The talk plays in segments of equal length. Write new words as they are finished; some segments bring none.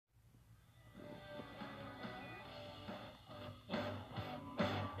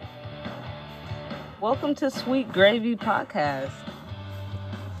Welcome to Sweet Gravy Podcast.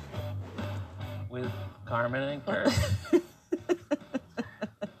 With Carmen and Kurt.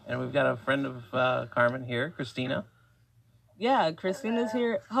 And we've got a friend of Carmen here, Christina. Yeah, Christina's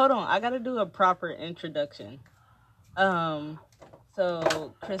here. Hold on, I gotta do a proper introduction.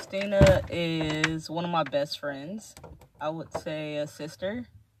 So Christina is one of my best friends. I would say a sister.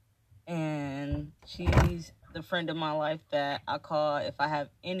 And she's the friend of my life that I call if I have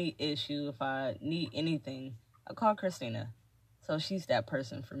any issue, if I need anything, I call Christina. So she's that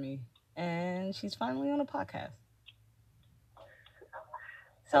person for me. And she's finally on a podcast.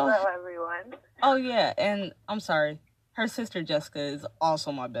 So, hello, everyone. Oh, yeah. And I'm sorry. Her sister Jessica is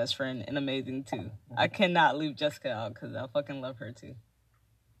also my best friend and amazing, too. I cannot leave Jessica out because I fucking love her, too.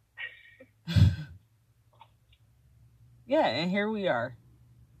 Yeah, and here we are.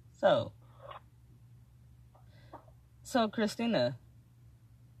 So Christina.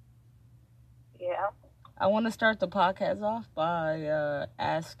 Yeah. I want to start the podcast off by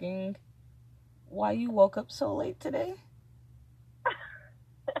asking why you woke up so late today.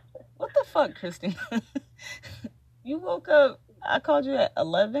 What the fuck, Christina? You woke up, I called you at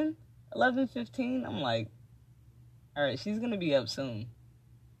 11:15. I'm like, all right, she's going to be up soon.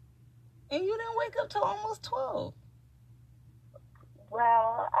 And you didn't wake up till almost 12.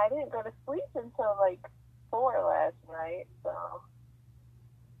 Well, I didn't go to sleep until like 4 last night, so.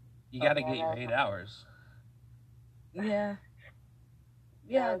 You got to get your 8 hours. Yeah.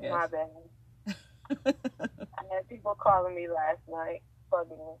 Yeah, I guess. My bad. I had people calling me last night,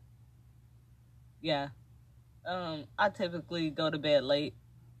 bugging me. Yeah. I typically go to bed late.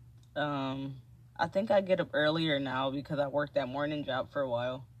 I think I get up earlier now because I worked that morning job for a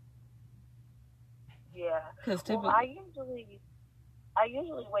while. Yeah. Typically, well, I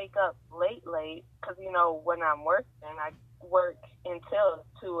usually wake up late, because, when I'm working, I work until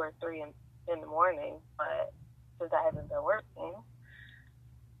 2 or 3 in the morning. But since I haven't been working,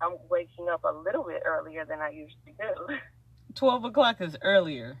 I'm waking up a little bit earlier than I usually do. 12 o'clock is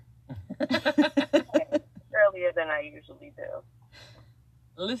earlier. Earlier than I usually do.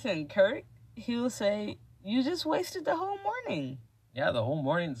 Listen, Kurt, he'll say, you just wasted the whole morning. Yeah, the whole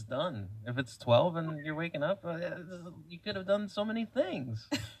morning's done. If it's 12 and you're waking up, you could have done so many things.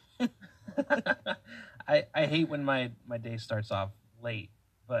 I hate when my day starts off late,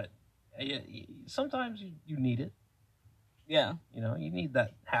 but sometimes you need it. Yeah. You need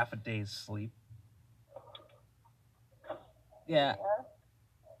that half a day's sleep. Yeah.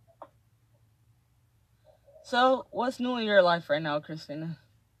 So, what's new in your life right now, Christina?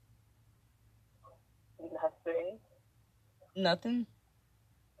 Nothing. Nothing?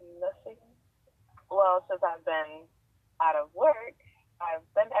 Nothing. Well, since I've been out of work, I've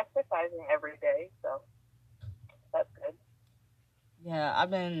been exercising every day, so that's good. Yeah,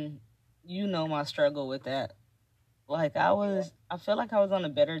 my struggle with that. Like, I feel like I was on a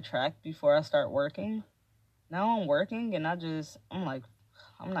better track before I start working. Now I'm working, and I'm like,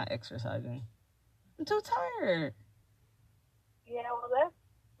 I'm not exercising. I'm too tired. Yeah, well, that's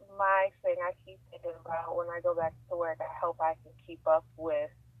my thing I keep thinking about when I go back to work. I hope I can keep up with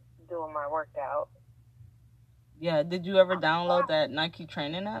doing my workout. Yeah, did you ever download that Nike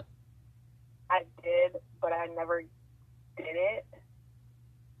training app? I did, but I never did it.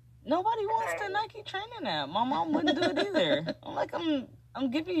 Nobody wants the Nike training app. My mom wouldn't do it either. I'm like,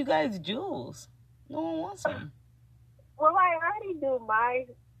 I'm giving you guys jewels. No one wants them. Well, I already do my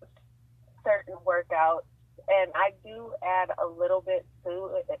certain workouts, and I do add a little bit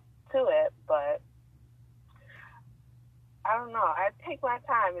to it, but I don't know. I take my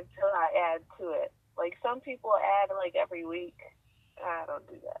time until I add to it. Like, some people add like every week. I don't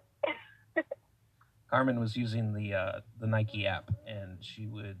do that. Carmen was using the Nike app, and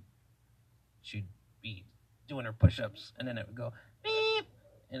she'd be doing her push-ups, and then it would go beep,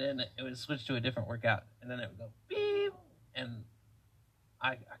 and then it would switch to a different workout, and then it would go beep, and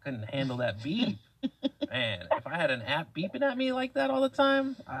I couldn't handle that beep. Man, if I had an app beeping at me like that all the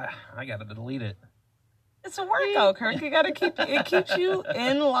time, I got to delete it. It's a workout, Kirk. You got to it keeps you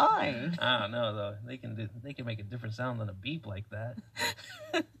in line. I don't know though. They can make a different sound than a beep like that.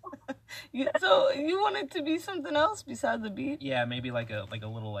 So you want it to be something else besides the beep? Yeah, maybe like a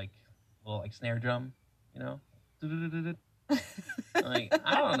little snare drum, Like,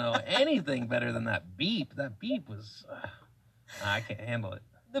 I don't know anything better than that beep. That beep was I can't handle it.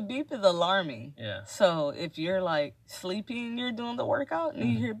 The beep is alarming. Yeah. So if you're like sleepy and you're doing the workout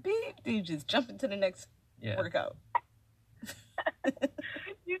and you hear beep, then you just jump into the next workout.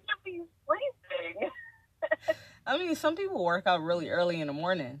 You should be sleeping. I mean, some people work out really early in the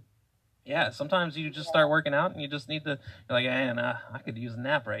morning. Yeah, sometimes you just start working out and you just need to, you're like, man, I could use a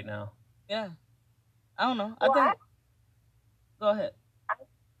nap right now. Yeah. I don't know. Well, Go ahead.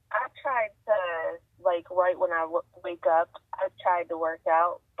 I tried to, like, right when I wake up, I tried to work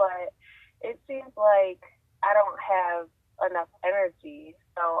out, but it seems like I don't have enough energy,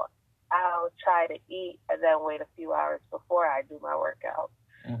 so I'll try to eat and then wait a few hours before I do my workout.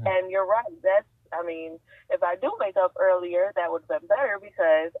 Mhm. And you're right. If I do wake up earlier, that would have been better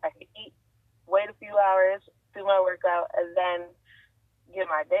because I could eat, wait a few hours, do my workout, and then get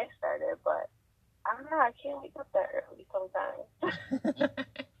my day started. But I don't know. I can't wake up that early sometimes.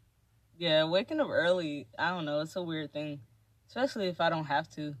 Yeah, waking up early, I don't know, it's a weird thing, especially if I don't have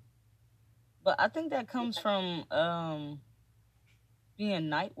to. But I think that comes from being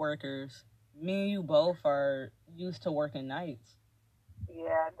night workers. Me and you both are used to working nights.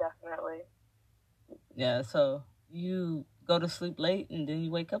 Yeah, definitely. Yeah, so you go to sleep late and then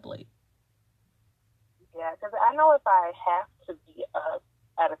you wake up late. Yeah, because I know if I have to be up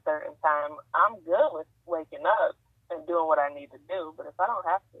at a certain time, I'm good with waking up and doing what I need to do. But if I don't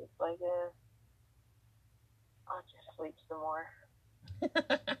have to, it's like, I'll just sleep some more.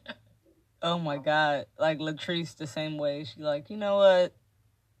 Oh my God. Like Latrice the same way. She like, you know what?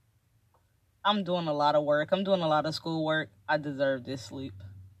 I'm doing a lot of work. I'm doing a lot of schoolwork. I deserve this sleep.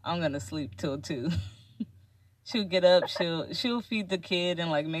 I'm going to sleep till 2. She'll get up. She'll feed the kid and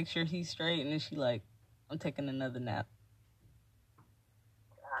like make sure he's straight. And then she like, I'm taking another nap.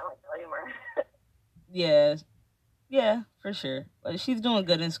 I don't blame her. Yeah, for sure. But she's doing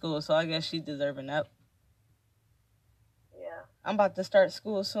good in school, so I guess she deserves a nap. Yeah. I'm about to start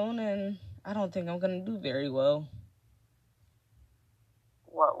school soon, and I don't think I'm going to do very well.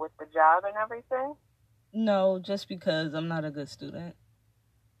 What, with the job and everything? No, just because I'm not a good student.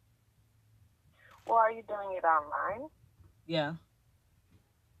 Well, are you doing it online? Yeah.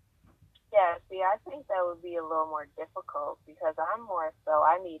 Yeah, see, I think that would be a little more difficult because I'm more so,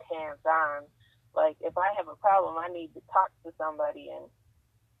 I need hands-on. Like, if I have a problem, I need to talk to somebody and,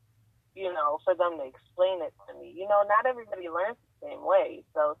 for them to explain it to me. Not everybody learns the same way.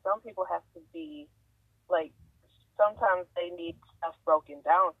 So some people have to be, like, sometimes they need stuff broken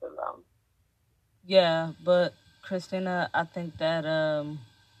down to them. Yeah, but Christina, I think that,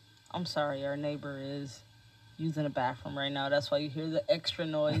 I'm sorry, our neighbor is using the bathroom right now. That's why you hear the extra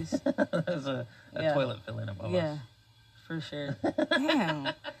noise. There's a toilet filling above us. Yeah, for sure. Damn.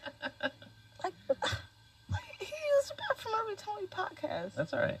 Like, he uses the bathroom every time we podcast.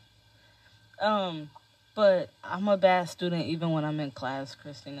 That's all right. But I'm a bad student even when I'm in class,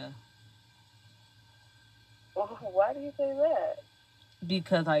 Christina. Well, why do you say that?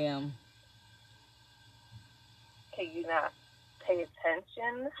 Because I am. Can you not pay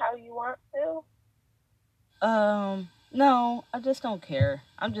attention how you want to? No, I just don't care.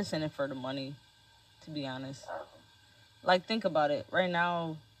 I'm just in it for the money, to be honest. Like, think about it. Right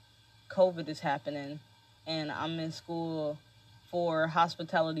now, COVID is happening, and I'm in school for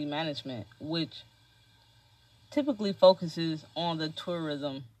hospitality management, which typically focuses on the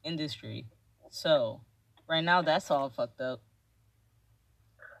tourism industry. So, right now, that's all fucked up.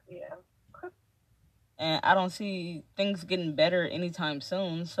 Yeah. And I don't see things getting better anytime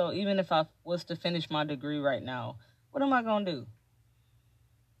soon. So, even if I was to finish my degree right now, what am I going to do?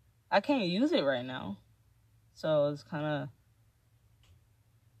 I can't use it right now. So, it's kind of...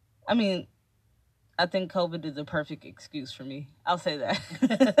 I mean, I think COVID is a perfect excuse for me. I'll say that.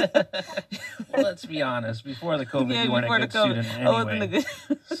 Well, let's be honest. Before the COVID, you weren't a good student anyway. I wasn't a good...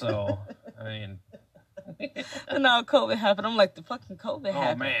 So, I mean... And now COVID happened. I'm like, the fucking COVID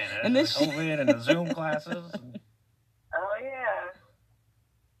happened. Oh, man. And this COVID and the Zoom classes. Oh, yeah.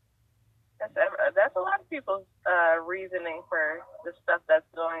 That's a lot of people's reasoning for the stuff that's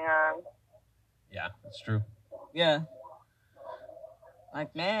going on. Yeah, that's true. Yeah.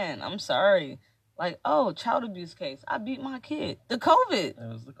 Like, man, I'm sorry. Like, oh, child abuse case. I beat my kid. The COVID. It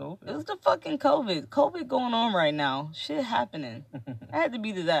was the COVID. It was the fucking COVID. COVID going on right now. Shit happening. I had to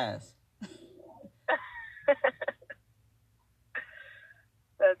beat his ass.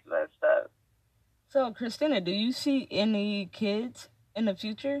 That's messed up. So, Christina, do you see any kids in the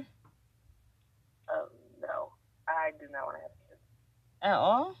future? No. I do not want to have kids. At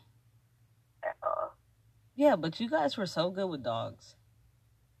all? At all. Yeah, but you guys were so good with dogs.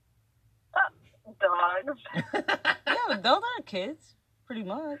 Dogs. Yeah, but those aren't kids, pretty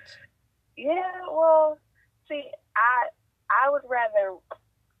much. Yeah, well, see, I would rather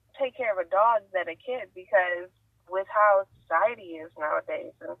take care of a dog than a kid because with how society is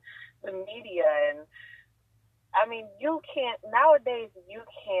nowadays and the media and I mean you can't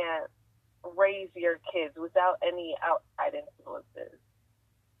raise your kids without any outside influences.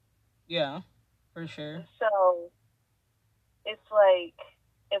 Yeah, for sure. So it's like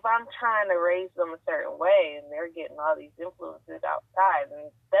if I'm trying to raise them a certain way and they're getting all these influences outside,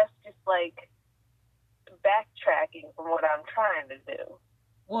 and that's just like backtracking from what I'm trying to do.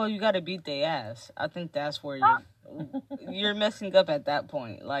 Well, you got to beat their ass. I think that's where you're messing up at that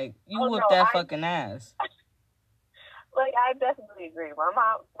point. Like, you whip that fucking ass. Like, I definitely agree. My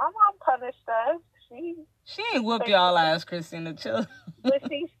mom punished us. She ain't whoop y'all ass, Christina. Chill. But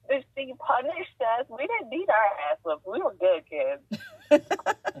she punished us. We didn't beat our ass up. We were good kids.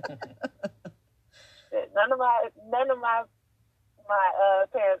 None of my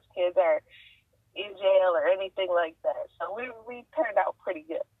parents' kids are in jail or anything like that. So we turned out pretty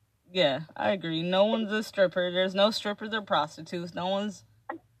good. Yeah, I agree. No one's a stripper. There's no strippers or prostitutes. No one's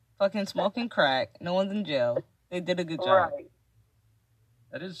fucking smoking crack. No one's in jail. They did a good job. Right.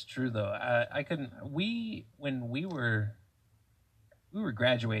 That is true, though. I couldn't. When we were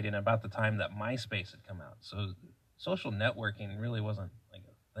graduating about the time that MySpace had come out, so social networking really wasn't like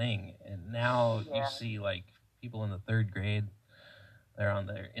a thing. And now you see like people in the third grade, they're on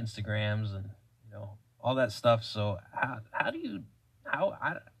their Instagrams and all that stuff. So I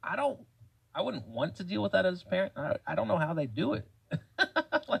wouldn't want to deal with that as a parent. I don't know how they do it.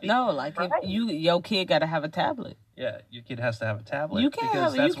 If your kid got to have a tablet. Yeah, your kid has to have a tablet. You can't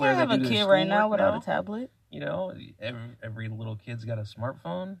have a kid right now without a tablet. Every little kid's got a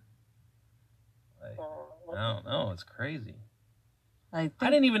smartphone. Like, I don't know. It's crazy. I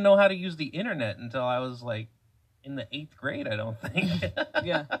didn't even know how to use the internet until I was like in the 8th grade, I don't think.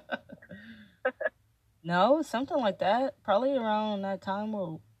 Yeah. No, something like that. Probably around that time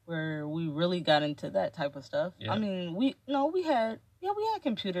where we really got into that type of stuff. Yeah. I mean, we had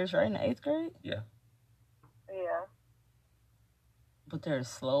computers, right, in the 8th grade? Yeah. Yeah. But they're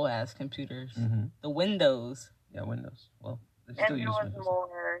slow-ass computers. Mm-hmm. The Windows. Yeah, Windows. Well, they still use Windows.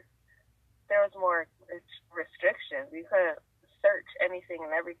 There was more restrictions. You couldn't search anything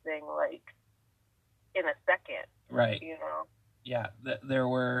and everything, like, in a second. Right. Yeah, there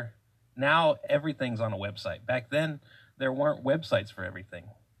were... Now everything's on a website. Back then, there weren't websites for everything.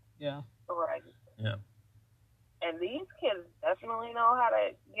 Yeah. Right. Yeah. And these kids definitely know how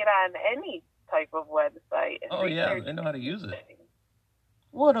to get on any type of website. Oh, yeah. They know how to use it.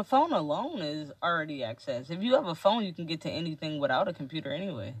 Well, the phone alone is already access. If you have a phone, you can get to anything without a computer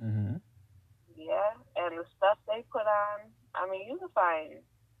anyway. Mm-hmm. Yeah, and the stuff they put on, I mean, you can find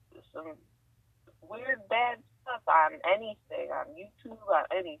some weird, bad stuff on anything, on YouTube, on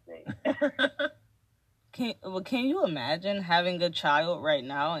anything. Can you imagine having a child right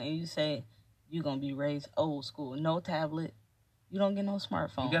now and you say, you're going to be raised old school, no tablet, you don't get no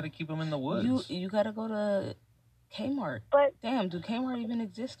smartphone. You got to keep them in the woods. You got to go to Kmart. But damn, do Kmart even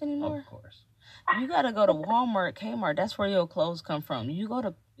exist anymore? Of course. You got to go to Walmart, Kmart. That's where your clothes come from. You go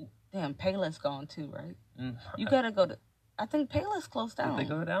to, damn, Payless gone too, right? You got to go to, I think Payless closed down. Did they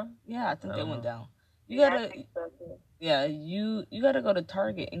go down? Yeah, I think they went down. You gotta, you gotta go to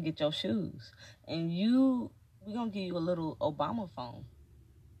Target and get your shoes, and we're gonna give you a little Obama phone,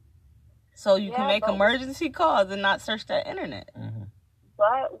 so you can make emergency calls and not search that internet. Mm-hmm.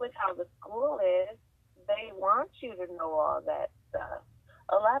 But with how the school is, they want you to know all that stuff.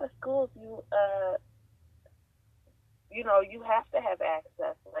 A lot of schools, you have to have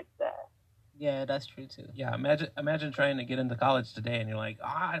access like that. Yeah, that's true too. Yeah, imagine trying to get into college today and you're like,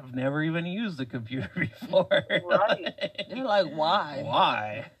 I've never even used a computer before. Right. You're like, why?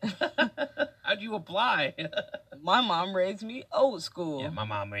 Why? How'd you apply? My mom raised me old school. Yeah, my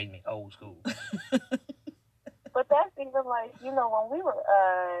mom raised me old school. But that's even like, when we were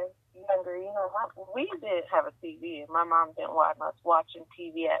younger, we didn't have a TV, and my mom didn't want us watching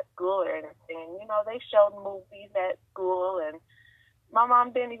TV at school or anything. They showed movies at school, and my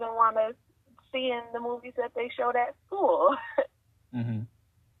mom didn't even want us seeing the movies that they showed at school. Mm-hmm.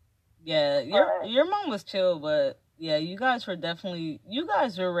 Yeah, your mom was chill, but yeah, you guys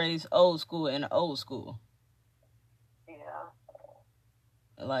were raised old school in old school. Yeah.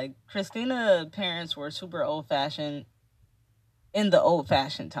 Like, Christina's parents were super old-fashioned in the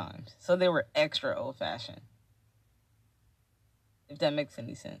old-fashioned times. So they were extra old-fashioned. If that makes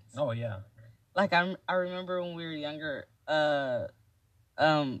any sense. Oh, yeah. Like, I remember when we were younger,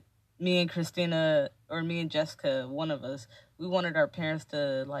 me and Christina, or me and Jessica, one of us, we wanted our parents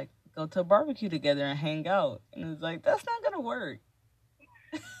to, like, go to a barbecue together and hang out. And it was like, that's not going to work.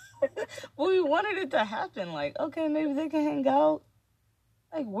 But we wanted it to happen. Like, okay, maybe they can hang out.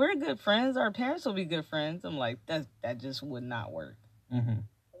 Like, we're good friends. Our parents will be good friends. I'm like, that just would not work. Mm-hmm.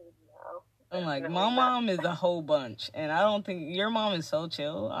 I'm like, my mom is a whole bunch. And I don't think, your mom is so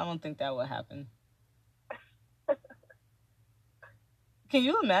chill. I don't think that would happen. Can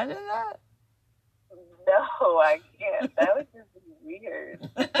you imagine that? No, I can't. That would just be weird.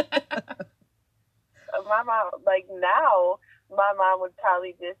 My mom, like now, my mom would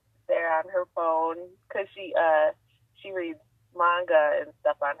probably just sit there on her phone because she reads manga and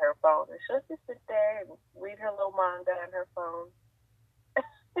stuff on her phone, and she'll just sit there and read her little manga on her phone.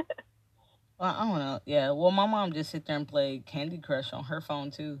 Well, I don't know. Yeah, well, my mom just sit there and play Candy Crush on her phone,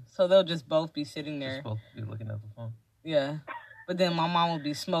 too. So they'll just both be sitting there. Just both be looking at the phone. Yeah. But then my mom would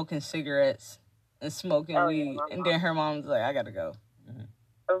be smoking cigarettes and smoking weed. Yeah, and then her mom's like, I gotta go.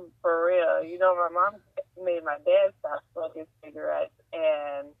 For real. You know, my mom made my dad stop smoking cigarettes,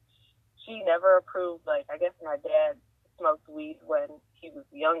 and she never approved, like, I guess my dad smoked weed when he was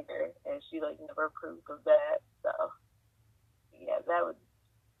younger, and she, like, never approved of that. So, yeah, that would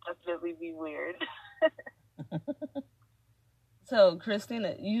definitely be weird. So,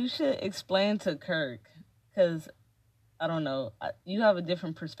 Christina, you should explain to Kirk, because, I don't know, you have a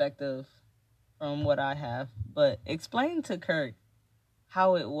different perspective from what I have, but explain to Kirk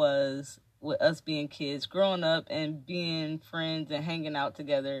how it was with us being kids, growing up and being friends and hanging out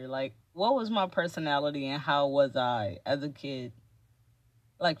together. Like, what was my personality and how was I as a kid?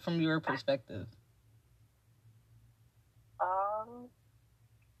 Like, from your perspective.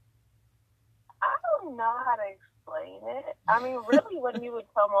 I don't know how to explain it. I mean, really, when you would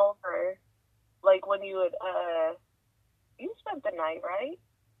come over, like, when you would, you spent the night, right?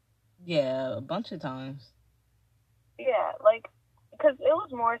 Yeah, a bunch of times. Yeah, like, because it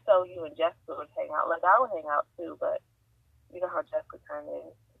was more so you and Jessica would hang out. Like, I would hang out too, but you know how Jessica turned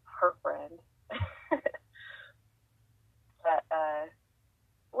in her friend. But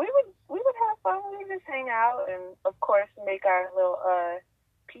we would have fun. We would just hang out and, of course, make our little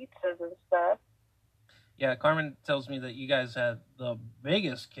pizzas and stuff. Yeah, Carmen tells me that you guys had the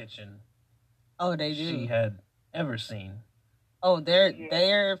biggest kitchen. Oh, they do. She had ever seen. Oh,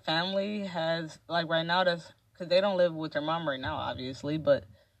 their family has, like, right now, that's because they don't live with their mom right now, obviously, but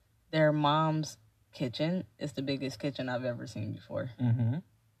their mom's kitchen is the biggest kitchen I've ever seen before. Mm-hmm.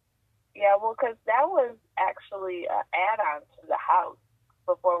 Yeah, well, because that was actually an add-on to the house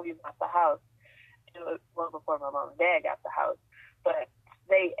before we bought the house. It was, well, before my mom and dad got the house. But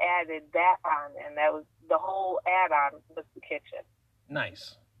they added that on, and that was the whole add-on was the kitchen.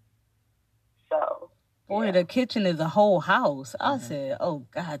 Nice. So, boy, yeah. The kitchen is a whole house. I said, oh,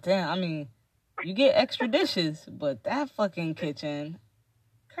 god damn. I mean, you get extra dishes, but that fucking kitchen,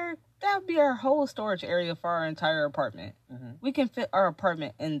 Kirk, that would be our whole storage area for our entire apartment. Mm-hmm. We can fit our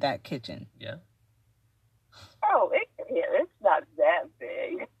apartment in that kitchen. Yeah. Oh, it's not that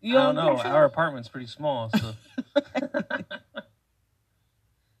big. You I don't know. think so? Our apartment's pretty small, so.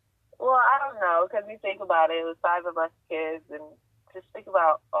 Well, I don't know, because you think about it, it was 5 of us kids, and just think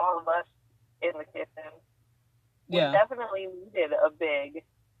about all of us in the kitchen. Yeah. We definitely needed a big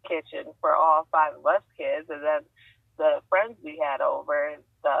kitchen for all 5 of us kids, and then the friends we had over and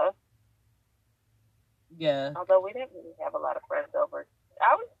stuff. Yeah. Although we didn't really have a lot of friends over.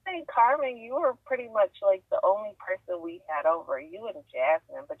 I would say, Carmen, you were pretty much like the only person we had over. You and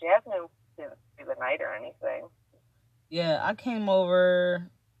Jasmine, but Jasmine didn't stay the night or anything. Yeah, I came over.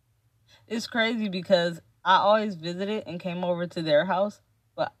 It's crazy because I always visited and came over to their house,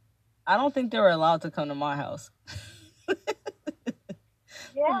 but I don't think they were allowed to come to my house.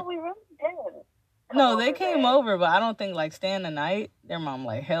 Yeah, we really did. No, they came over, but I don't think, like, staying the night. Their mom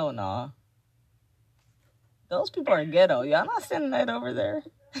like, hell no. Those people are ghetto. Y'all not staying the night over there.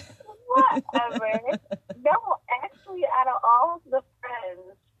 Whatever. No, actually, out of all the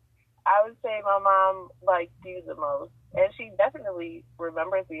friends, I would say my mom liked you the most. And she definitely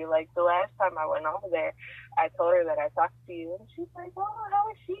remembers you. Like, the last time I went over there, I told her that I talked to you. And she's like, oh, how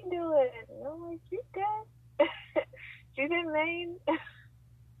is she doing? And I'm like, she's good. She's in Maine.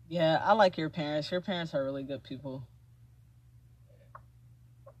 Yeah, I like your parents. Your parents are really good people.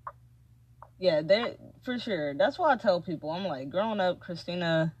 Yeah, they for sure. That's why I tell people. I'm like, growing up,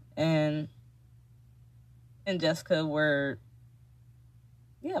 Christina and Jessica were,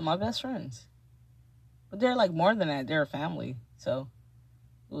 yeah, my best friends. But they're like more than that. They're a family. So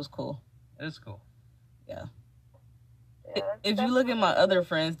it was cool. It is cool. Yeah. Yeah, If you look at my other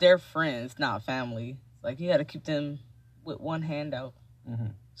friends, they're friends, not family. Like, you got to keep them with one hand out. Mm-hmm.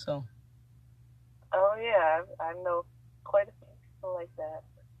 So. Oh, yeah. I know quite a few people like that.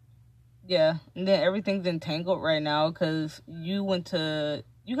 Yeah. And then everything's entangled right now because you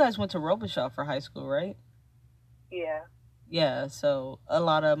guys went to Robichaud for high school, right? Yeah. Yeah. So a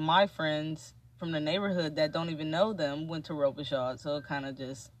lot of my friends from the neighborhood that don't even know them went to Robichaud. So it kind of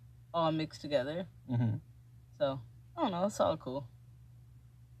just all mixed together. Mm-hmm. So, I don't know. It's all cool.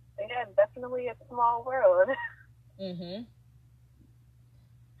 Yeah, definitely a small world. Mm-hmm.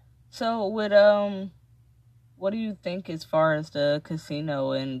 So What do you think as far as the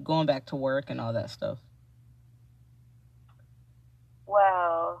casino and going back to work and all that stuff?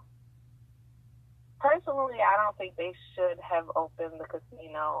 Well, personally, I don't think they should have opened the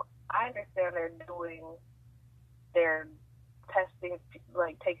casino. I understand they're testing,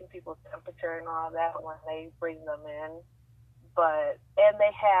 like taking people's temperature and all that when they bring them in. And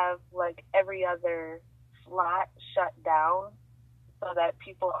they have like every other slot shut down so that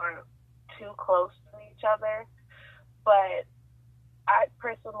people aren't too close to each other. But I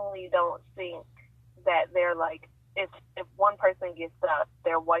personally don't think that they're like, if one person gets up,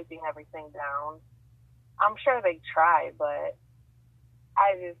 they're wiping everything down. I'm sure they try, but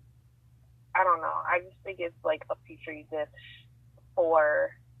I don't know. I just think it's like a petri dish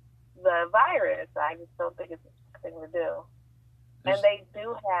for the virus. I just don't think it's a thing to do. And they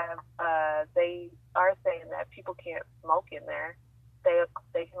do have, they are saying that people can't smoke in there.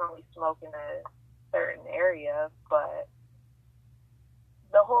 They can only smoke in a certain area, but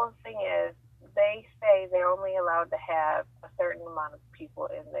the whole thing is they say they're only allowed to have a certain amount of people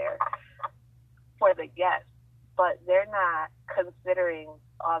in there for the guests, but they're not considering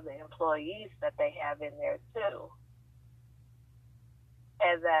all the employees that they have in there too.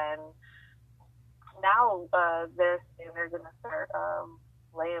 And then now they're saying they're going to start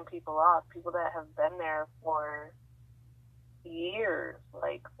laying people off, people that have been there for years,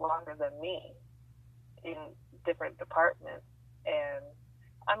 like longer than me, in different departments. And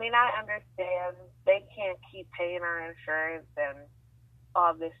I mean, I understand they can't keep paying our insurance and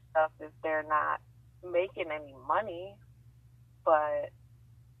all this stuff if they're not making any money, but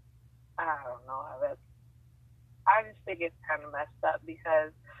I don't know how that's, I just think it's kind of messed up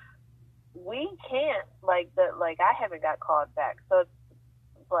because we can't, I haven't got called back, so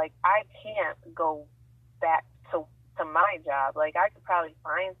it's like I can't go back to my job. Like, I could probably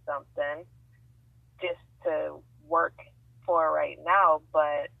find something just to work for right now,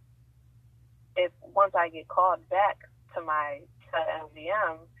 but if once I get called back to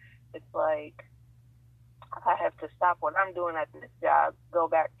MGM, it's like I have to stop what I'm doing at this job, go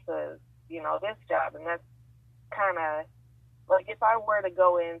back to, this job. And that's kind of like if I were to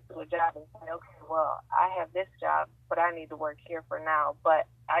go into a job and say, okay, well, I have this job, but I need to work here for now, but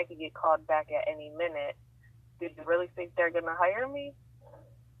I could get called back at any minute. Do you really think they're going to hire me?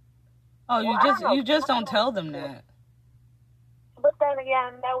 Oh, you just don't tell them that. But then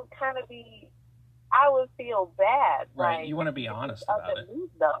again, that would kind of be, I would feel bad. Right, like, you want to be honest about it.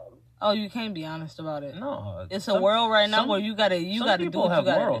 Oh, you can't be honest about it. No, it's a world right now where you gotta do what you gotta do. Some people have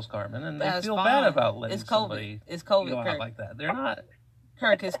morals, Carmen, and they feel bad about letting somebody go out like that. They're not.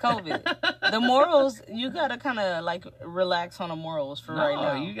 Kirk, it's COVID. The morals, you gotta kind of like relax on the morals for right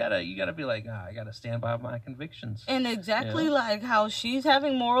now. You gotta be like, I gotta stand by my convictions. And exactly like how she's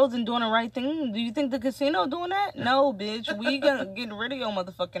having morals and doing the right thing. Do you think the casino doing that? No, bitch. We gonna get rid of your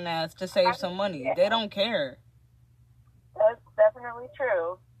motherfucking ass to save some money. Yeah. They don't care. That's definitely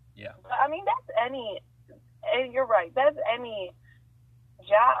true. Yeah. But, I mean, and you're right. That's any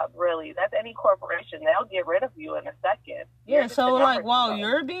job, really. That's any corporation. They'll get rid of you in a second. Yeah, so like while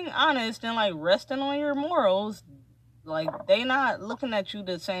you're being honest and like resting on your morals, like they not looking at you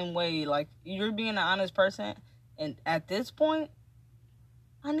the same way. Like you're being an honest person, and at this point,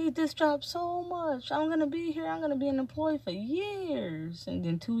 I need this job so much. I'm gonna be here. I'm gonna be an employee for years, and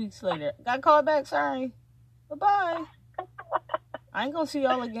then 2 weeks later, got called back. Sorry, bye. I ain't gonna see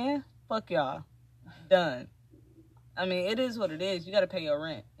y'all again. Fuck y'all. Done. I mean, it is what it is. You got to pay your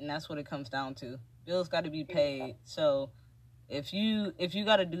rent, and that's what it comes down to. Bills got to be paid. So if you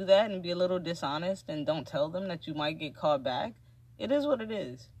got to do that and be a little dishonest and don't tell them that you might get called back, it is what it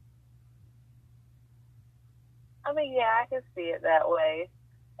is. I mean, yeah, I can see it that way.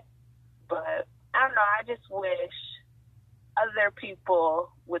 But I don't know. I just wish other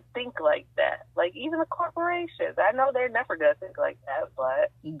people would think like that. Like, even the corporations. I know they're never going to think like that,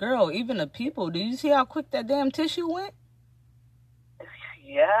 but... Girl, even the people. Do you see how quick that damn tissue went?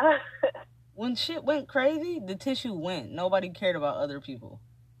 Yeah. When shit went crazy, the tissue went. Nobody cared about other people.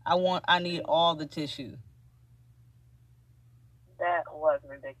 I need all the tissue. That was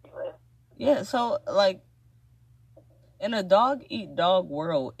ridiculous. Yeah, so, like, in a dog-eat-dog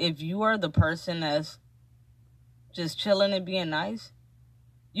world, if you are the person that's just chilling and being nice,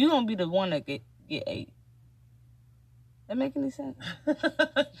 you gonna be the one that get ate. That make any sense?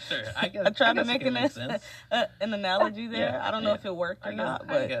 Sure, I guess. I tried to make an analogy there. Yeah, I don't know if it worked or not,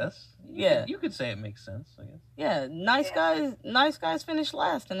 but I guess. You could say it makes sense. I guess. Yeah, nice guys finish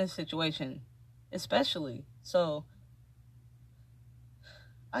last in this situation, especially. So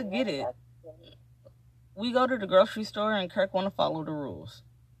I get it. We go to the grocery store and Kirk want to follow the rules.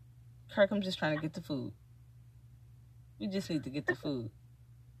 Kirk, I'm just trying to get the food. We just need to get the food.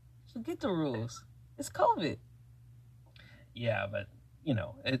 Forget the rules. It's COVID. Yeah, but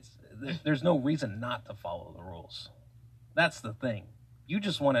there's no reason not to follow the rules. That's the thing. You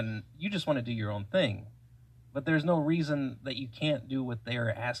just want to do your own thing, but there's no reason that you can't do what they're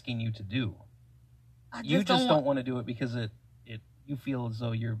asking you to do. You just don't want to do it because you feel as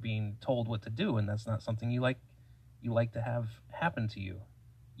though you're being told what to do, and that's not something you like to have happen to you.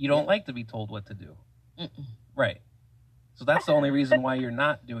 You don't like to be told what to do. Mm-mm. Right. So that's the only reason why you're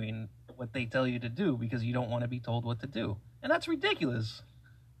not doing what they tell you to do, because you don't want to be told what to do. And that's ridiculous.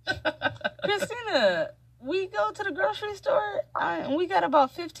 Christina, we go to the grocery store and we got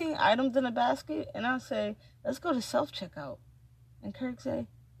about 15 items in a basket, and I say, let's go to self-checkout. And Kirk say,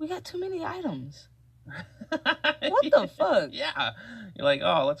 we got too many items. What the fuck? Yeah. You're like,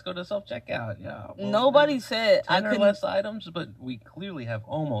 oh, let's go to self-checkout. Yeah. Well, nobody said 10 I or could less items, but we clearly have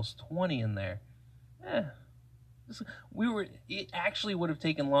almost 20 in there. It actually would have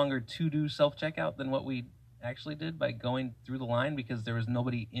taken longer to do self-checkout than what we actually did by going through the line, because there was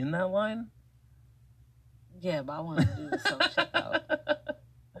nobody in that line. Yeah, but I want to do the self-checkout.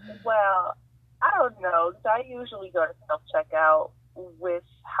 Well, I don't know. I usually go to self-checkout with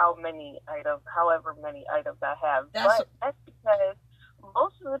however many items I have. But that's because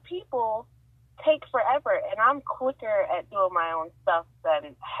most of the people take forever, and I'm quicker at doing my own stuff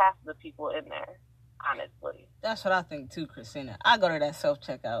than half the people in there, honestly. That's what I think too, Christina. I go to that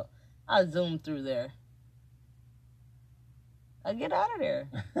self-checkout. I zoom through there. I get out of there.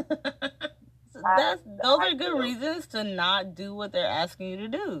 Those are good reasons to not do what they're asking you to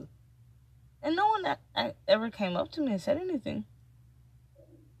do. And no one ever came up to me and said anything.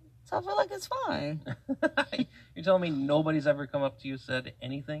 So I feel like it's fine. You're telling me nobody's ever come up to you and said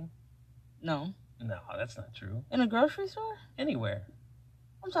anything? No. No, that's not true. In a grocery store? Anywhere.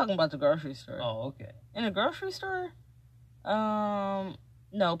 I'm talking about the grocery store. Oh, okay. In a grocery store?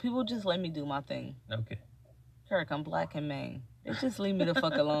 No, people just let me do my thing. Okay. Kirk, I'm black in Maine. They just leave me the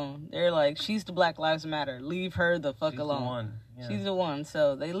fuck alone. They're like, she's the Black Lives Matter. Leave her the fuck alone. She's the one. Yeah. She's the one.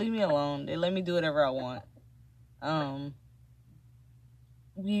 So they leave me alone. They let me do whatever I want.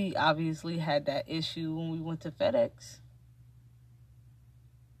 We obviously had that issue when we went to FedEx.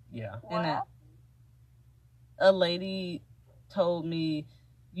 Yeah. And a lady told me,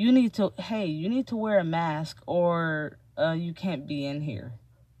 you need to wear a mask or you can't be in here.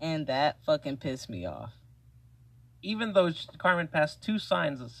 And that fucking pissed me off. Even though Carmen passed 2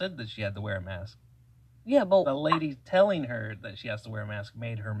 signs that said that she had to wear a mask. Yeah, but the lady telling her that she has to wear a mask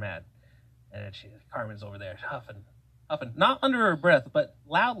made her mad. And Carmen's over there huffing, not under her breath, but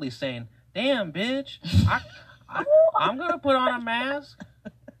loudly saying, "Damn, bitch, I'm gonna put on a mask."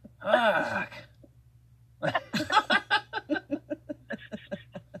 Fuck.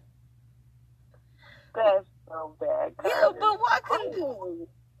 That's so bad. Yeah, but why couldn't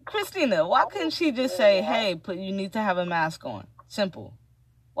Christina? Why couldn't she just say, "Hey, you need to have a mask on"? Simple.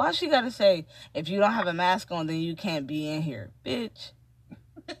 Why she gotta say, if you don't have a mask on, then you can't be in here, bitch?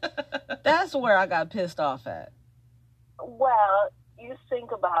 That's where I got pissed off at. Well, you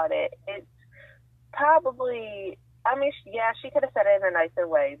think about it. It's probably, she could have said it in a nicer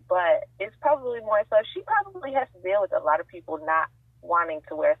way, but it's probably more so she probably has to deal with a lot of people not wanting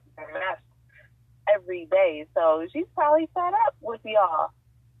to wear a mask every day. So she's probably fed up with y'all.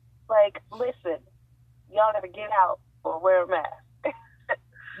 Like, listen, y'all gotta get out or wear a mask.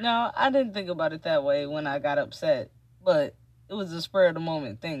 No, I didn't think about it that way when I got upset, but it was a spur of the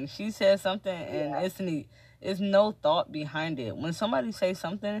moment thing. She said something, and it's no thought behind it. When somebody says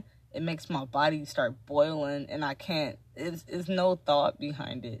something, it makes my body start boiling, and I can't. It's no thought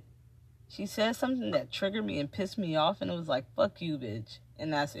behind it. She said something that triggered me and pissed me off, and it was like, "Fuck you, bitch,"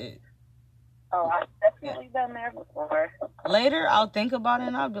 and that's it. Oh, I've definitely been there before. Later, I'll think about it,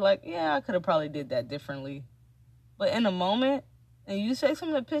 and I'll be like, "Yeah, I could have probably did that differently," but in a moment. And you say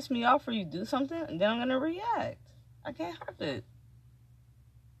something that pissed me off, or you do something, and then I'm gonna react. I can't help it.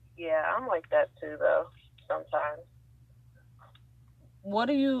 Yeah, I'm like that too, though. Sometimes. What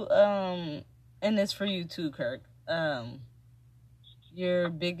do you and it's for you too, Kirk? Your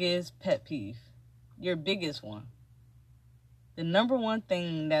biggest pet peeve, your biggest one, the number one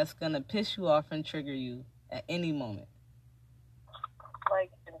thing that's gonna piss you off and trigger you at any moment.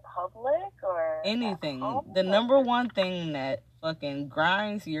 Like in public or anything. The number one thing that fucking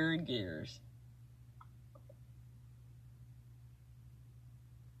grinds your gears.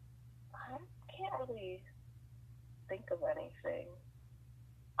 I can't really think of anything.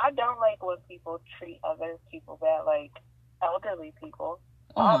 I don't like when people treat other people bad, like elderly people.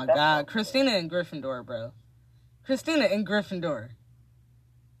 Oh my God. Christina in Gryffindor, bro. Christina in Gryffindor.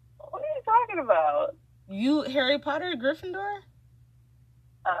 What are you talking about? You Harry Potter, Gryffindor?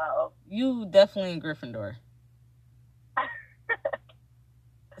 Oh. You definitely in Gryffindor.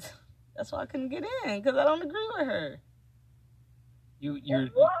 That's why I couldn't get in, because I don't agree with her.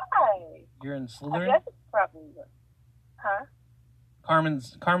 Why? You're in I Slytherin? guess it's probably... Huh?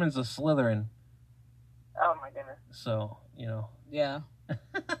 Carmen's a Slytherin. Oh, my goodness. So, you know. Yeah.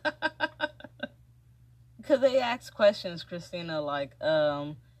 Because they ask questions, Christina, like,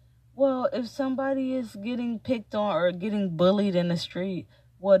 well, if somebody is getting picked on or getting bullied in the street,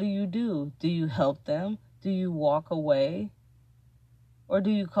 what do? Do you help them? Do you walk away? Or do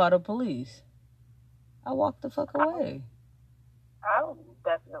you call the police? I walk the fuck away. I would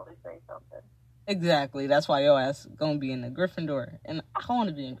definitely say something. Exactly. That's why your ass gonna be in the Gryffindor. And I want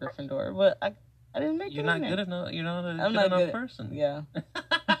to be in Gryffindor, but I didn't make it. You're not good enough. You're not a I'm good not enough good. person. Yeah.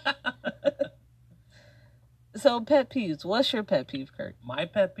 So, pet peeves. What's your pet peeve, Kirk? My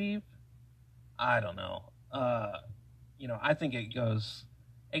pet peeve? I don't know. You know, I think it goes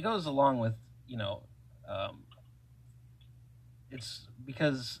along with, you know, it's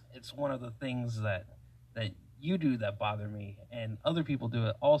because it's one of the things that you do that bother me, and other people do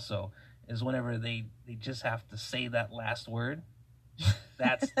it also, is whenever they just have to say that last word.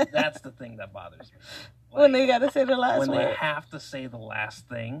 That's the thing that bothers me. Like, When they gotta say the last when word. they have to say the last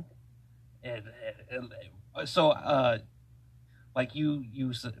thing. Like you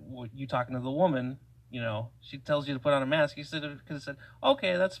talking to the woman, you know, she tells you to put on a mask. You could have said,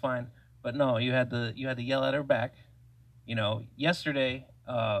 okay, that's fine, but no, you had to yell at her back. You know, yesterday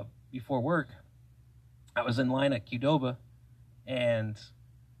before work, I was in line at Qdoba, and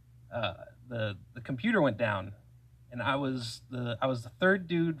the computer went down, and I was the third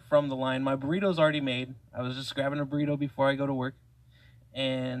dude from the line. My burrito's already made. I was just grabbing a burrito before I go to work,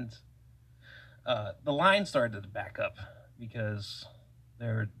 and the line started to back up because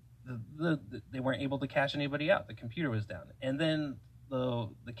they weren't able to cash anybody out. The computer was down, and then the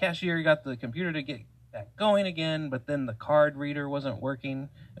cashier got the computer to get back going again, but then the card reader wasn't working.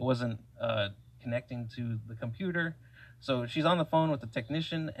 It wasn't connecting to the computer, so she's on the phone with the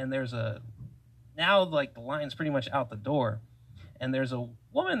technician, and now like the line's pretty much out the door, and there's a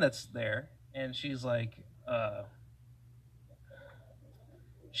woman that's there, and she's like,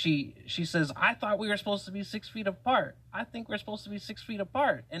 she says, I thought we were supposed to be 6 feet apart. I think we're supposed to be 6 feet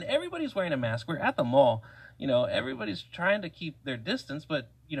apart. And everybody's wearing a mask. We're at the mall. You know, everybody's trying to keep their distance, but,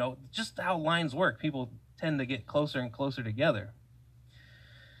 you know, just how lines work, people tend to get closer and closer together.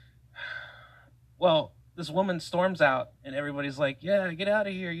 Well, this woman storms out, and everybody's like, yeah, get out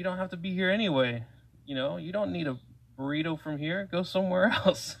of here. You don't have to be here anyway. You know, you don't need a burrito from here. Go somewhere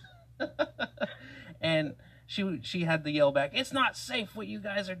else. And she had to yell back, it's not safe what you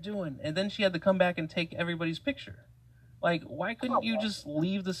guys are doing. And then she had to come back and take everybody's picture. Like, why couldn't you just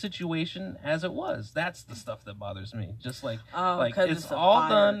leave the situation as it was? That's the stuff that bothers me. Just like it's all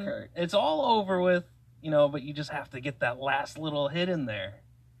done, Kurt. It's all over with, you know, but you just have to get that last little hit in there.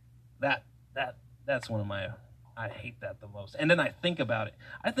 That's one of my, I hate that the most. And then I think about it.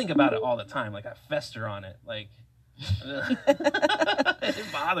 I think about it all the time. Like, I fester on it. Like, it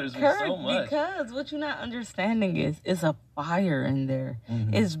bothers me so much. Because what you're not understanding is it's a fire in there.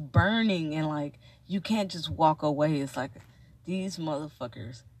 Mm-hmm. It's burning, and like you can't just walk away. It's like these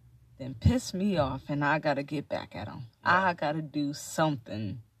motherfuckers then piss me off, and I gotta get back at them. Yeah. I gotta do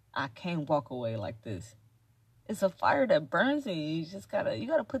something. I can't walk away like this. It's a fire that burns in you. You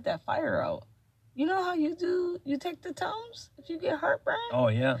gotta put that fire out. You know how you take the Tums if you get heartburn? Oh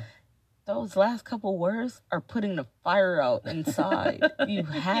yeah. Those last couple words are putting the fire out inside. You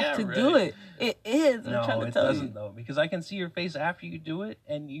have to do it. It is. I'm trying to tell you. No, it doesn't though, because I can see your face after you do it,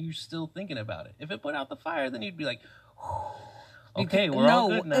 and you're still thinking about it. If it put out the fire, then you'd be like, okay, we're all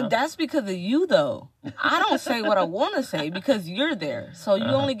good now. That's because of you, though. I don't say what I want to say because you're there, so you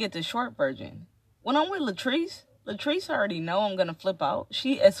only get the short version. When I'm with Latrice already know I'm gonna flip out.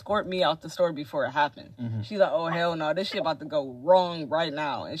 She escort me out the store before it happened. Mm-hmm. She's like, oh hell no, this shit about to go wrong right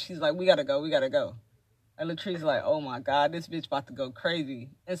now. And she's like, we gotta go. And Latrice's like, oh my God, this bitch about to go crazy.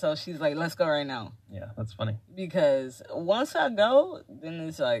 And so she's like, let's go right now. Yeah, that's funny. Because once I go, then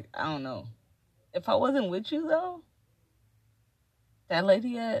it's like, I don't know. If I wasn't with you though, that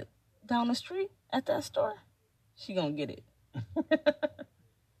lady down the street at that store, she gonna get it.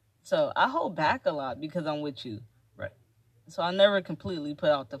 So I hold back a lot because I'm with you. Right. So I never completely put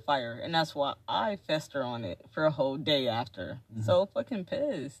out the fire. And that's why I fester on it for a whole day after. Mm-hmm. So fucking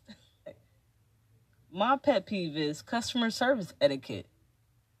pissed. My pet peeve is customer service etiquette.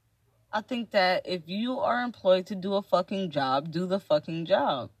 I think that if you are employed to do a fucking job, do the fucking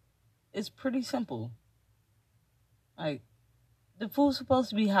job. It's pretty simple. Like, the food's supposed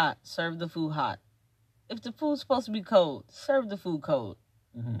to be hot. Serve the food hot. If the food's supposed to be cold, serve the food cold.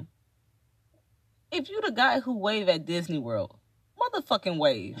 Mm-hmm. If you the guy who wave at Disney World, motherfucking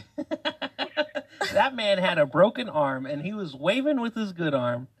wave. That man had a broken arm, and he was waving with his good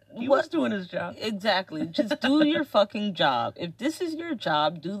arm. He was doing his job. Exactly. Just do your fucking job. If this is your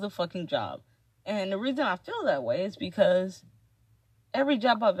job, do the fucking job. And the reason I feel that way is because every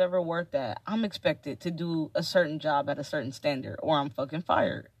job I've ever worked at, I'm expected to do a certain job at a certain standard, or I'm fucking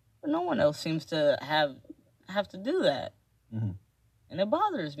fired. But no one else seems to have to do that. Mm-hmm. And it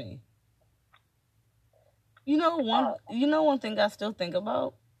bothers me. You know one thing I still think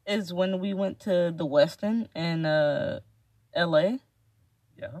about is when we went to the Westin in LA.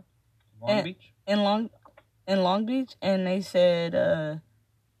 Yeah. Long Beach? In Long Beach, and they said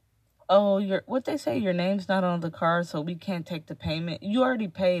what they say, your name's not on the card, so we can't take the payment. You already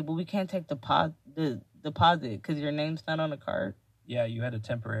paid, but we can't take the deposit because your name's not on the card. Yeah, you had a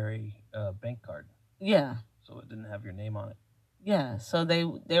temporary bank card. Yeah. So it didn't have your name on it. Yeah, so they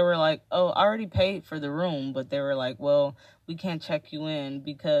were like, oh, I already paid for the room, but they were like, well, we can't check you in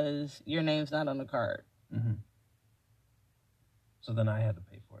because your name's not on the card. Mm-hmm. So then I had to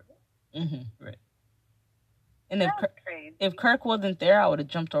pay for it. Mm-hmm. Right. And if Kirk wasn't there, I would have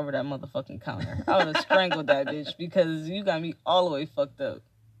jumped over that motherfucking counter. I would have strangled that bitch because you got me all the way fucked up.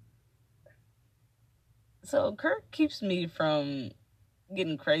 So Kirk keeps me from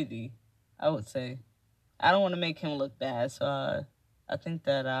getting crazy, I would say. I don't want to make him look bad, so I think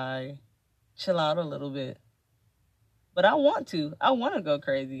that I chill out a little bit. But I want to. I want to go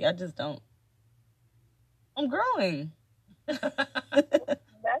crazy. I just don't. I'm growing. That's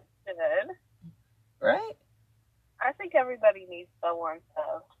good. Right? I think everybody needs someone to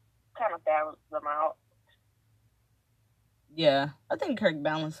kind of balance them out. Yeah, I think Kirk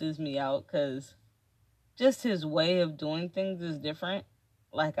balances me out because just his way of doing things is different.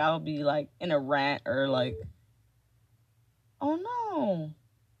 Like, I'll be, like, in a rant or, like, oh, no.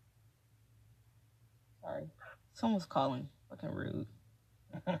 Sorry. Someone's calling. Fucking rude.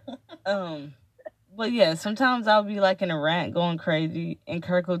 But, yeah, sometimes I'll be, like, in a rant going crazy, and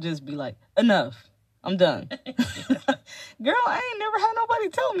Kirk will just be like, enough. I'm done. Girl, I ain't never had nobody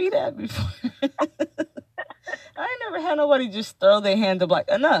tell me that before. I ain't never had nobody just throw their hand up like,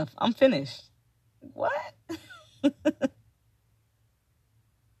 enough. I'm finished. What?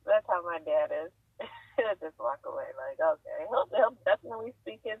 That's how my dad is. He'll just walk away like, okay. He'll definitely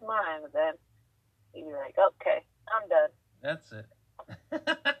speak his mind, but then he'll be like, okay, I'm done. That's it.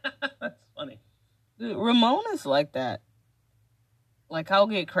 That's funny. Dude, Ramon is like that. Like, I'll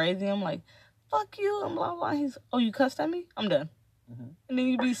get crazy. I'm like, fuck you, and blah, blah. He's, oh, you cussed at me? I'm done. Mm-hmm. And then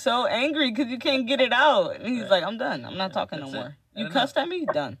you'd be so angry because you can't get it out. And he's like, I'm done. I'm not talking no more. You cussed at me?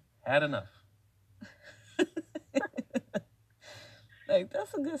 Done. Had enough. Like,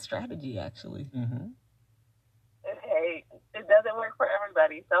 that's a good strategy, actually. Mm-hmm. Hey, it doesn't work for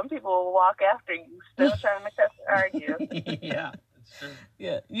everybody. Some people will walk after you, still trying to cuss and argue. Yeah, it's true.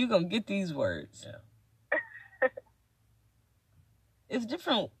 Yeah, you're going to get these words. Yeah. It's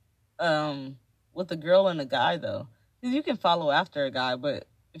different with a girl and a guy, though. Because you can follow after a guy, but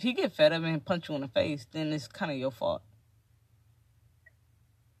if he get fed up and punch you in the face, then it's kind of your fault.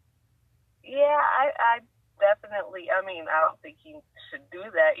 Yeah, I definitely, I mean, I don't think he should do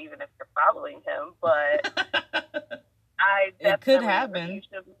that even if you're following him, but I definitely it could happen. You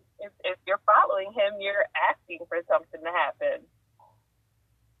should, if you're following him, you're asking for something to happen.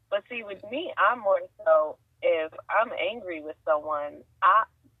 But see, with me, I'm more so, if I'm angry with someone,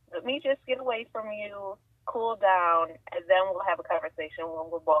 let me just get away from you, cool down, and then we'll have a conversation when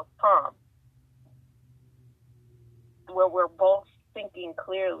we're both calm. Where we're both thinking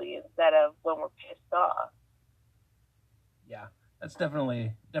clearly instead of when we're pissed off. Yeah, that's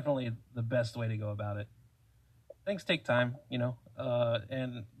definitely the best way to go about it. Things take time,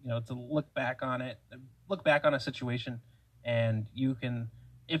 and to look back on a situation, and you can,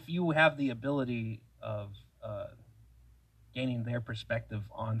 if you have the ability of gaining their perspective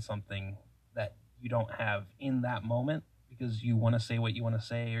on something that you don't have in that moment because you want to say what you want to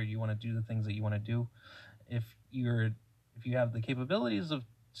say or you want to do the things that you want to do. If you have the capabilities of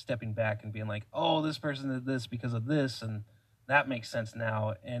stepping back and being like, oh, this person did this because of this, and that makes sense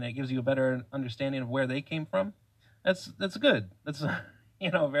now, and it gives you a better understanding of where they came from, that's good. That's a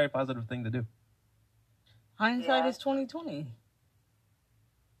very positive thing to do. Hindsight is 20/20.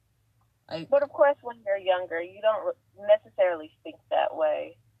 But of course, when you're younger, you don't necessarily think that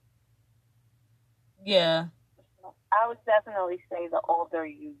way. Yeah. I would definitely say the older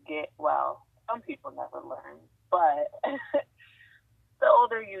you get, well, some people never learn, but the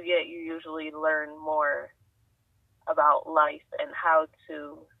older you get, you usually learn more about life and how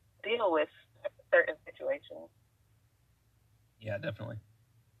to deal with certain situations. Yeah, definitely.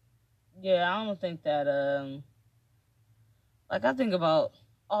 Yeah, I don't think that like I think about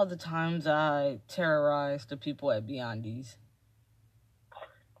all the times I terrorized the people at Beyondi's.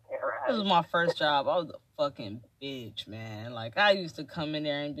 This was my first job. I was a fucking bitch, man. Like, I used to come in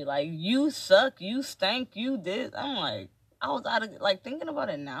there and be like, you suck, you stank, you this. I'm like, I was out of, like, thinking about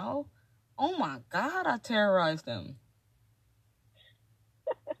it now. Oh my God, I terrorized them.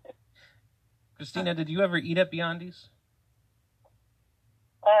 Christina, did you ever eat at Beyondi's?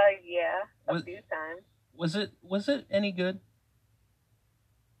 Yeah, a few times. Was it any good?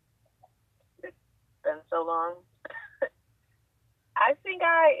 It's been so long. I think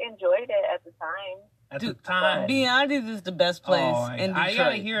I enjoyed it at the time. At the time. Beyondi's is the best place in Detroit. I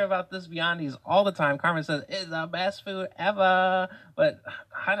gotta hear about this Beyondi's all the time. Carmen says, it's the best food ever. But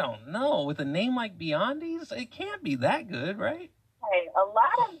I don't know. With a name like Beyondi's, it can't be that good, right? Hey, a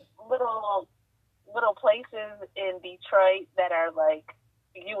lot of little places in Detroit that are like,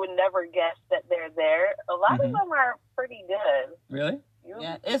 you would never guess that they're there. A lot of them are pretty good. Really?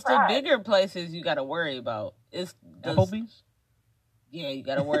 Yeah, it's the bigger places you gotta worry about. It's Applebee's? Yeah, you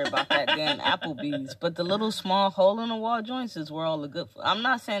gotta worry about that damn Applebee's. But the little small hole-in-the-wall joints is where all the good food. I'm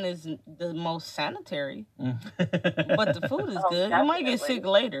not saying it's the most sanitary, but the food is good. Definitely. You might get sick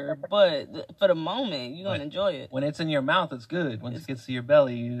later, but for the moment, you're gonna enjoy it. When it's in your mouth, it's good. Once it gets to your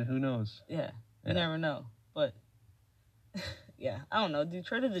belly, who knows? Yeah, you never know. But, yeah, I don't know.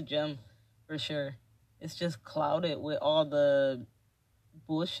 Detroit is a gem, for sure. It's just clouded with all the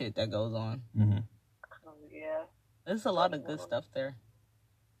bullshit that goes on. Mm-hmm. Oh, yeah. There's a lot of good stuff there.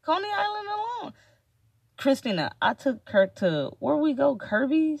 Coney Island alone. Christina, I took her to, where we go?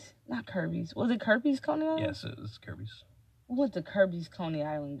 Kirby's? Not Kirby's. Was it Kirby's Coney Island? Yes, it was Kirby's. We went to Kirby's Coney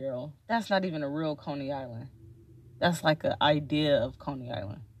Island, girl. That's not even a real Coney Island. That's like an idea of Coney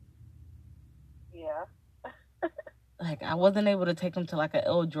Island. Yeah. Like, I wasn't able to take him to like a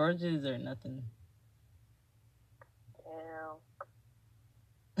El George's or nothing.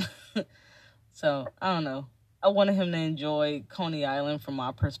 Damn. So, I don't know. I wanted him to enjoy Coney Island from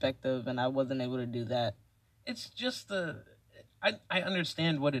my perspective, and I wasn't able to do that. It's just I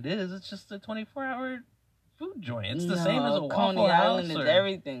understand what it is. It's just a 24-hour food joint. It's the same as a Waffle Coney House Island is or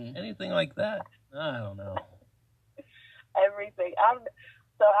everything. anything like that. I don't know. Everything. I've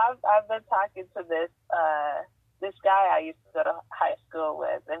been talking to this guy I used to go to high school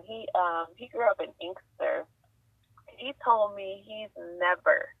with, and he grew up in Inkster. He told me he's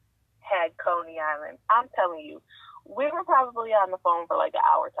never had Coney Island. I'm telling you, we were probably on the phone for like an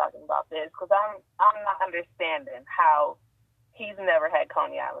hour talking about this because I'm not understanding how he's never had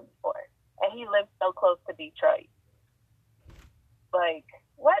Coney Island before, and he lives so close to Detroit. Like,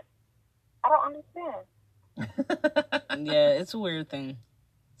 what? I don't understand. Yeah, it's a weird thing.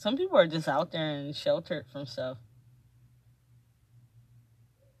 Some people are just out there and sheltered from stuff.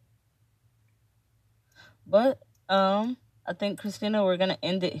 But I think, Christina, we're gonna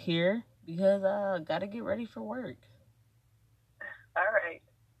end it here because I gotta get ready for work. All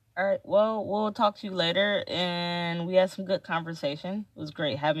right. Well, we'll talk to you later, and we had some good conversation. It was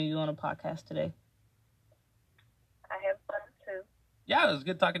great having you on a podcast today. I have fun too. Yeah, it was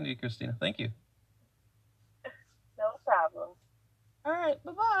good talking to you, Christina. Thank you. No problem. All right.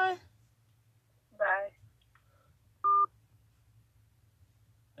 Bye-bye. Bye.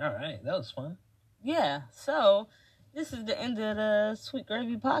 All right, that was fun. Yeah. So this is the end of the Sweet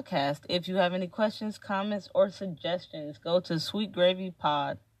Gravy Podcast. If you have any questions, comments, or suggestions, go to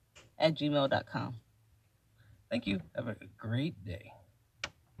sweetgravypod@gmail.com. Thank you. Have a great day.